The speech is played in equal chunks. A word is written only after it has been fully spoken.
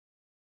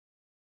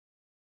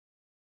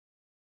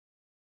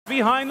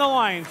behind the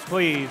lines,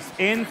 please.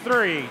 In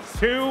 3,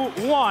 2,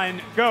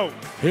 1, go.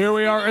 Here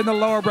we are in the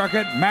lower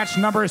bracket, match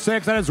number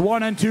 6. That is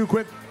 1 and 2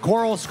 quick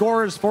coral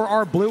scores for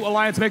our Blue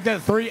Alliance, make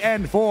that 3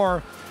 and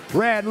 4.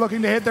 Red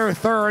looking to hit their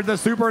third. The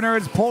Super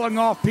Nerds pulling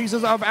off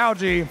pieces of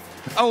algae.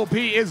 OP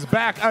is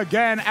back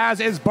again, as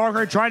is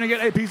Barker, trying to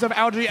get a piece of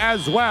algae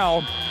as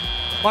well.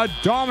 A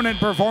dominant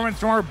performance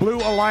from our Blue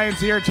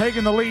Alliance here,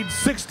 taking the lead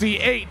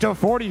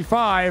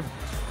 68-45.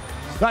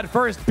 That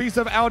first piece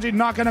of algae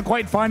not going to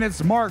quite find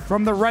its mark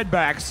from the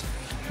Redbacks.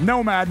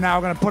 Nomad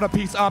now going to put a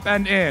piece up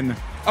and in.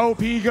 OP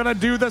going to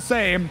do the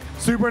same.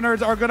 Super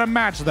Nerds are going to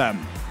match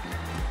them.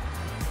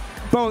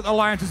 Both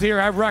alliances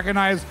here have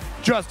recognized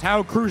just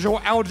how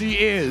crucial algae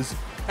is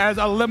as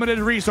a limited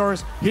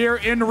resource here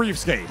in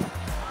Reefscape.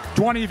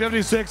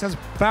 2056 has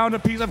found a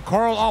piece of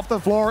coral off the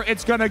floor.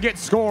 It's going to get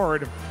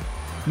scored.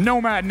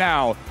 Nomad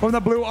now from the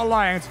Blue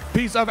Alliance.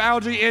 Piece of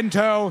algae in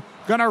tow.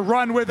 Gonna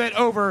run with it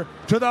over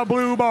to the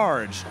blue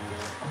barge.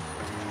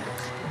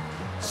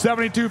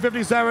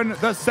 72-57,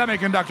 the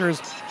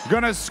Semiconductors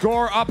gonna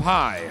score up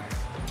high.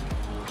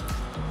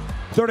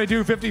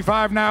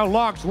 32-55 now,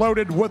 locked,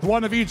 loaded with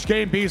one of each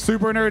game piece.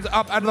 Super Nerds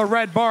up out of the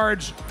red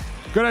barge.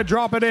 Gonna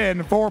drop it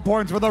in. 4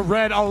 points for the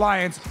Red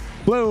Alliance.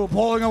 Blue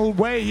pulling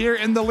away here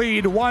in the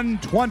lead.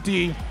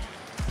 120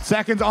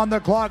 seconds on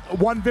the clock.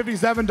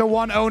 157 to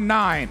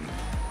 109.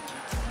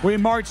 We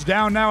march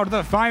down now to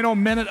the final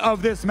minute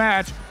of this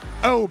match.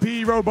 OP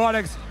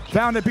Robotics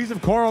found a piece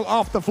of coral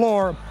off the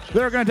floor.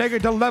 They're going to take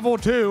it to level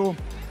 2.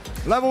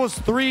 Levels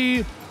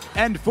 3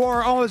 and 4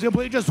 are almost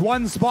complete. Just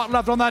one spot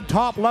left on that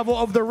top level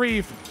of the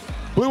reef.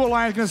 Blue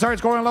Alliance going to start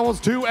scoring levels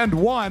 2 and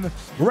 1.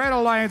 Red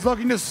Alliance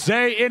looking to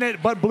stay in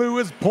it, but Blue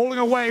is pulling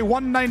away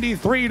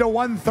 193 to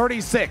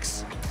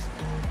 136.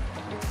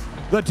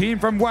 The team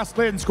from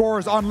Westland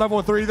scores on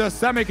level 3. The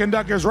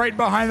Semiconductors right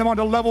behind them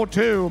onto level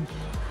 2.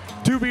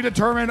 To be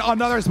determined,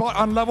 another spot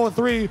on level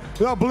 3.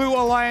 The Blue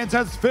Alliance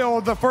has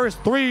filled the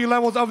first 3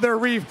 levels of their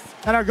reef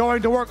and are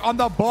going to work on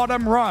the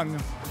bottom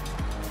rung.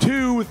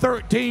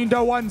 213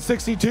 to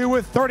 162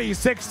 with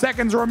 36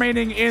 seconds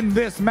remaining in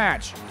this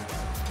match.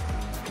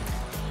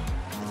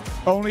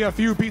 Only a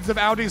few pieces of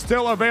algae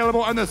still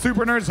available, and the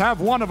Super Nerds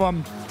have one of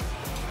them.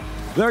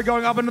 They're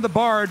going up into the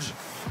barge.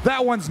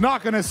 That one's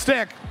not going to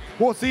stick.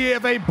 We'll see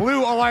if a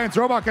Blue Alliance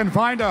robot can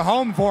find a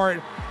home for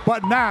it.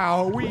 But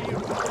now we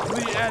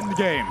the end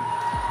game.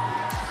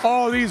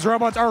 All these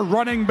robots are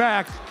running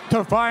back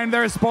to find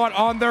their spot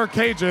on their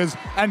cages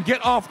and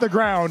get off the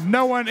ground.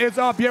 No one is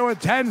up yet with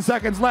 10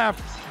 seconds left.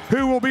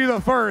 Who will be the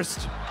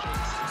first?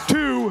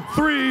 2,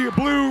 3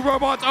 blue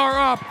robots are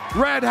up.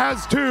 Red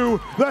has 2.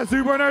 The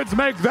Super Nerds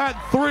make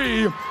that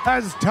 3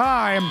 as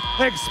time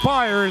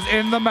expires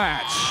in the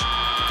match.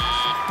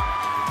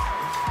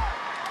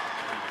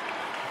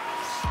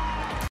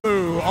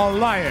 Blue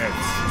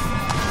Alliance.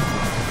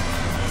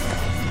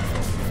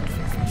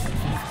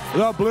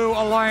 The Blue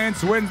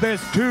Alliance wins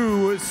this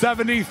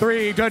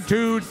 273 to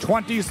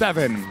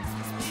 227.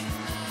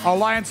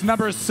 Alliance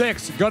number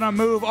 6 gonna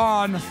move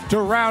on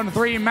to round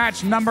 3,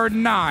 match number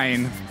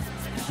 9.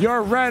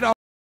 Your Red